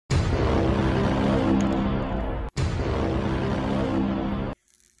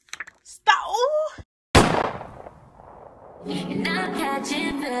And I'm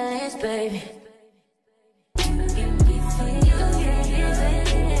catching feelings, baby.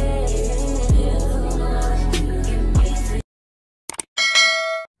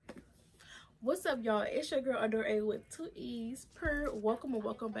 What's up, y'all? It's your girl ADOREEAMBER with 2 E's per. Welcome and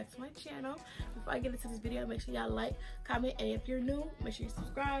welcome back to my channel. Before I get into this video, make sure y'all like, comment, and if you're new, make sure you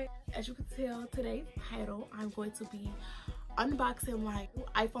subscribe. As you can tell, today's title, I'm going to be unboxing my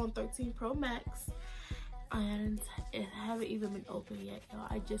iPhone 13 Pro Max, and it haven't even been opened yet, y'all.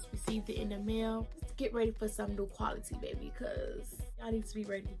 I just received it in the mail. Let's get ready for some new quality, baby, because y'all need to be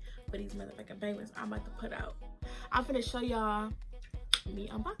ready for these motherfucking bangers I'm about to put out. I'm finna show y'all me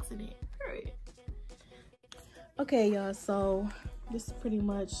unboxing it. Period. Okay, y'all, so this is pretty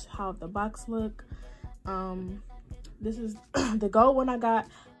much how the box look. This is the gold one I got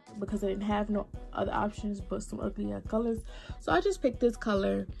because I didn't have no other options but some ugly colors, so I just picked this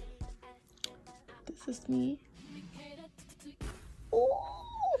color. This is me. Ooh,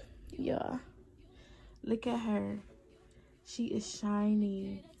 yeah, look at her, she is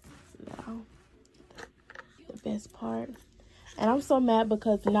shiny. Now the best part. And I'm so mad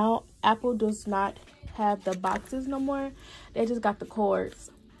because now Apple does not have the boxes no more. They just got the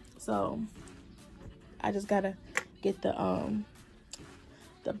cords. So I just gotta get the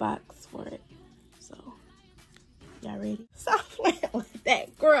box for it. So y'all ready? Stop playing with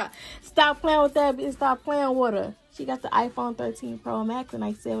that, girl. Stop playing with that bitch. Stop playing with her. She got the iPhone 13 Pro Max, and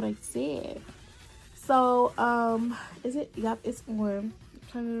I said what I said. So is it? Yep, it's on. I'm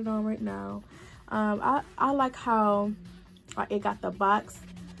turning it on right now. I like how it got the box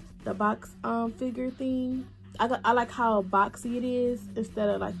figure thing. I like how boxy it is instead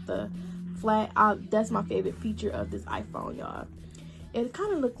of like the flat. That's my favorite feature of this iPhone, y'all. It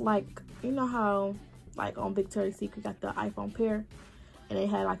kind of looked like, you know how like on Victoria's Secret got the iPhone pair and they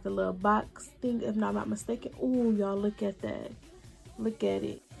had like the little box thing, if I'm not mistaken. Oh, y'all, look at that. Look at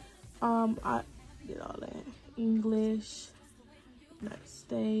it. I did all that. English, United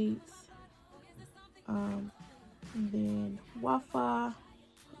States, and then Wi-Fi.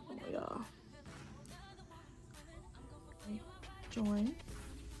 Oh, y'all. Join.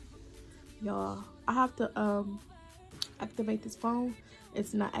 Y'all, I have to activate this phone.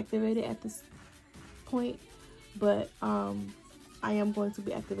 It's not activated at this point, but I am going to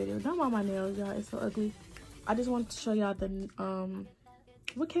be activated. Don't mind my nails, y'all. It's so ugly. I just wanted to show y'all the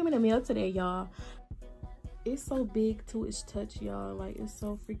what came in the mail today, y'all. It's so big to its touch, y'all. Like, it's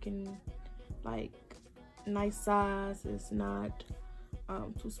so freaking like nice size. It's not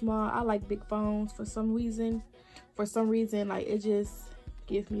too small. I like big phones for some reason. Like, it just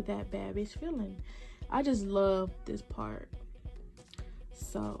gives me that bad bitch feeling. I just love this part.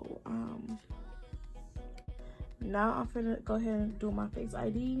 So now I'm finna go ahead and do my Face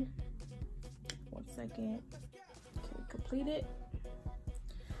ID. 1 second. Okay, complete it.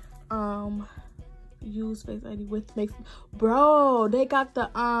 Use Face ID with mask. Bro, they got the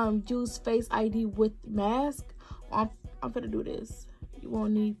use Face ID with mask. I'm gonna do this. You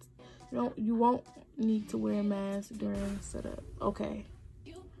won't need to wear a mask during setup. Okay,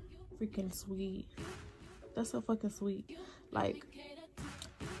 freaking sweet. That's so fucking sweet. Like,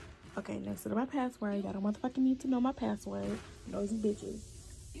 okay, next to my password. You don't motherfucking need to know my password, nosy bitches.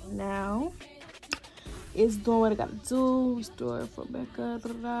 Now it's doing what I gotta do. Restore for Becca.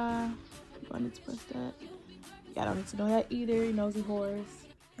 Do I need to press that? Y'all don't need to know that either, you nosy horse.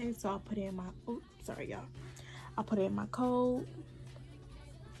 Okay, so I'll put in my, oh, sorry y'all. I'll put in my code.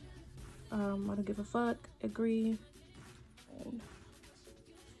 I don't give a fuck. Agree.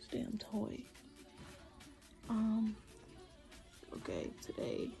 Damn toy. Okay,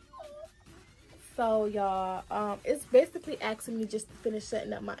 today. So y'all, it's basically asking me just to finish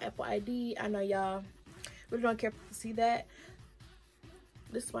setting up my Apple ID. I know y'all really don't care to see that.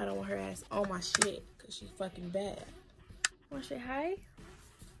 This is why I don't want her ass on my shit, because she's fucking bad. Wanna say hi?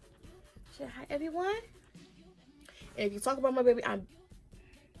 Say hi, everyone. And if you talk about my baby, my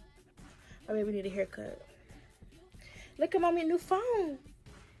baby need a haircut. Look at mommy new phone.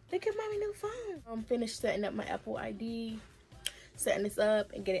 Look at mommy new phone. I'm finished setting up my Apple ID, setting this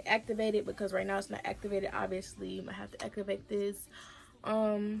up and get it activated, because right now it's not activated. Obviously, I might have to activate this. Hold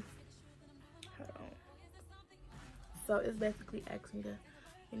on. So it's basically asking me to,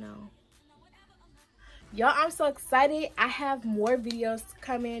 you know. Y'all, I'm so excited. I have more videos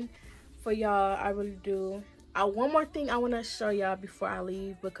coming for y'all. I really do. One more thing I want to show y'all before I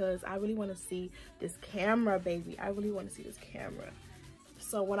leave, because I really want to see this camera, baby. I really want to see this camera.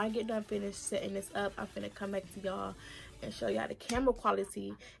 So when I get done finished setting this up, I'm finna come back to y'all and show y'all the camera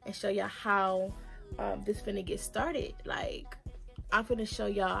quality and show y'all how this finna get started. Like, I'm finna show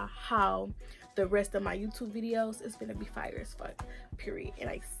y'all how the rest of my YouTube videos, it's gonna be fire as fuck, period. And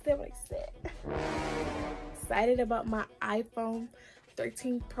I said what I said. Excited about my iPhone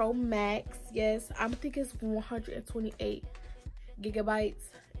 13 Pro Max. Yes, I think it's 128 gigabytes.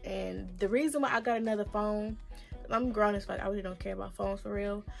 And the reason why I got another phone, I'm grown as fuck, I really don't care about phones for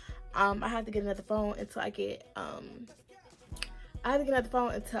real. I have to get another phone until I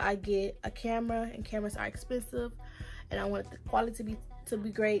get a camera, and cameras are expensive, and I want the quality to be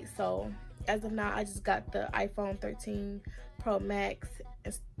great. So as of now, I just got the iPhone 13 Pro Max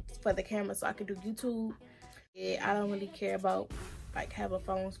for the camera, so I can do YouTube. Yeah, I don't really care about like having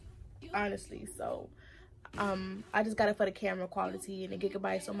phones, honestly. So I just got it for the camera quality, and the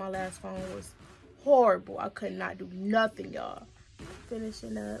gigabytes on my last phone was horrible. I could not do nothing, y'all.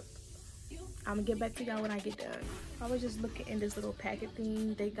 Finishing up. I'm gonna get back to y'all when I get done. I was just looking in this little packet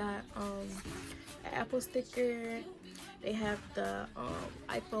thing. They got an Apple sticker. They have the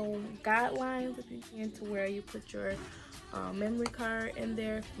iPhone guidelines, if you can, to where you put your memory card in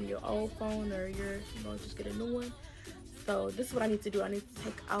there from your old phone, or your, you know, just get a new one. So this is what I need to do. I need to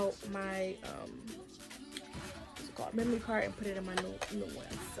take out my what's it called, memory card, and put it in my new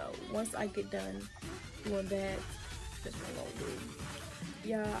one. So once I get done doing that, that's what I'm gonna do.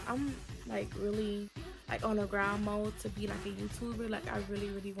 Yeah, I'm like really like on a grind mode to be like a YouTuber. Like I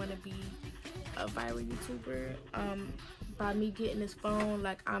really want to be a viral YouTuber. By me getting this phone,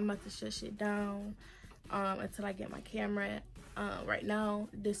 like I'm about to shut shit down until I get my camera. Right now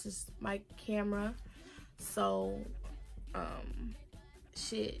this is my camera, so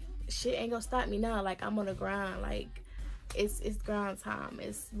shit ain't gonna stop me now. Like I'm on a grind. Like it's grind time,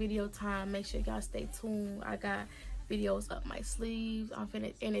 it's video time. Make sure y'all stay tuned. I got videos up my sleeves. I'm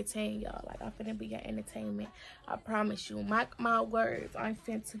finna entertain y'all. Like I'm finna be your entertainment. I promise you. My words. I'm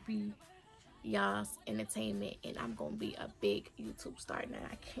finna be y'all's entertainment, and I'm gonna be a big YouTube star now.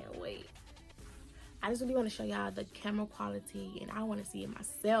 I can't wait. I just really want to show y'all the camera quality, and I want to see it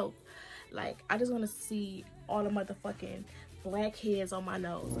myself. Like I just want to see all the motherfucking blackheads on my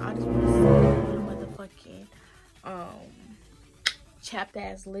nose. I just want to see all the motherfucking chapped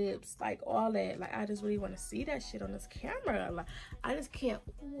ass lips, like all that. Like I just really want to see that shit on this camera. Like I just can't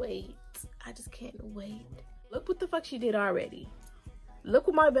wait. I just can't wait. Look what the fuck she did already. Look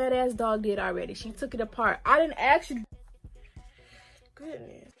what my badass dog did already. She took it apart. I didn't actually.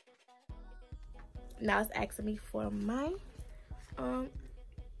 Goodness. Now it's asking me for my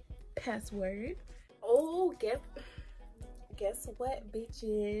password. Oh, guess what,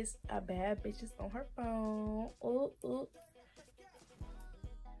 bitches? A bad bitch is on her phone.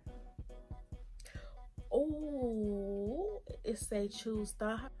 Oh, it say choose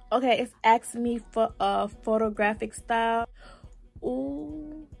style. Okay, it's asking me for a photographic style.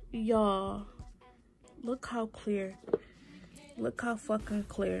 Oh, y'all, look how clear. Look how fucking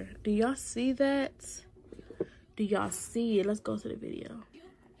clear. Do y'all see that? Do y'all see it? Let's go to the video.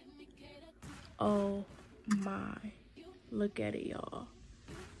 Oh my, look at it, y'all.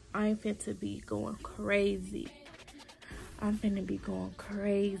 I'm finna be going crazy. I'm finna be going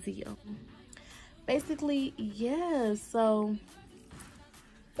crazy, y'all. Basically, yeah, so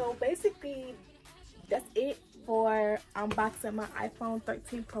basically that's it for unboxing my iPhone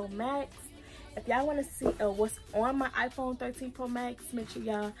 13 Pro Max. If y'all want to see what's on my iPhone 13 Pro Max, make sure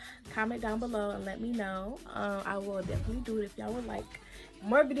y'all comment down below and let me know. I will definitely do it if y'all would like.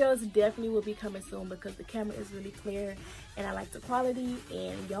 More videos definitely will be coming soon because the camera is really clear and I like the quality.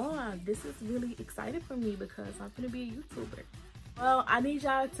 And y'all, this is really exciting for me because I'm gonna be a YouTuber. Well, I need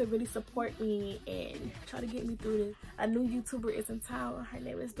y'all to really support me and try to get me through this. A new YouTuber is in town. Her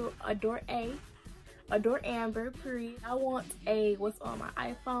name is ADOREEAMBER, period. I want a what's on my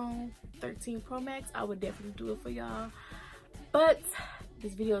iPhone 13 Pro Max. I would definitely do it for y'all. But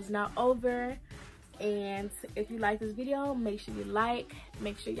this video is now over. And if you like this video, make sure you like.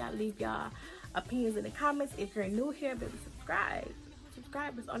 Make sure y'all leave y'all opinions in the comments. If you're new here, baby, subscribe.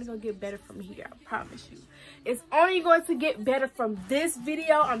 It's only gonna get better from here, I promise you. It's only going to get better from this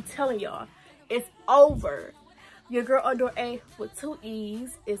video. I'm telling y'all, it's over. Your girl Adore with 2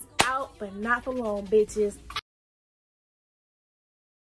 E's is out, but not for long, bitches.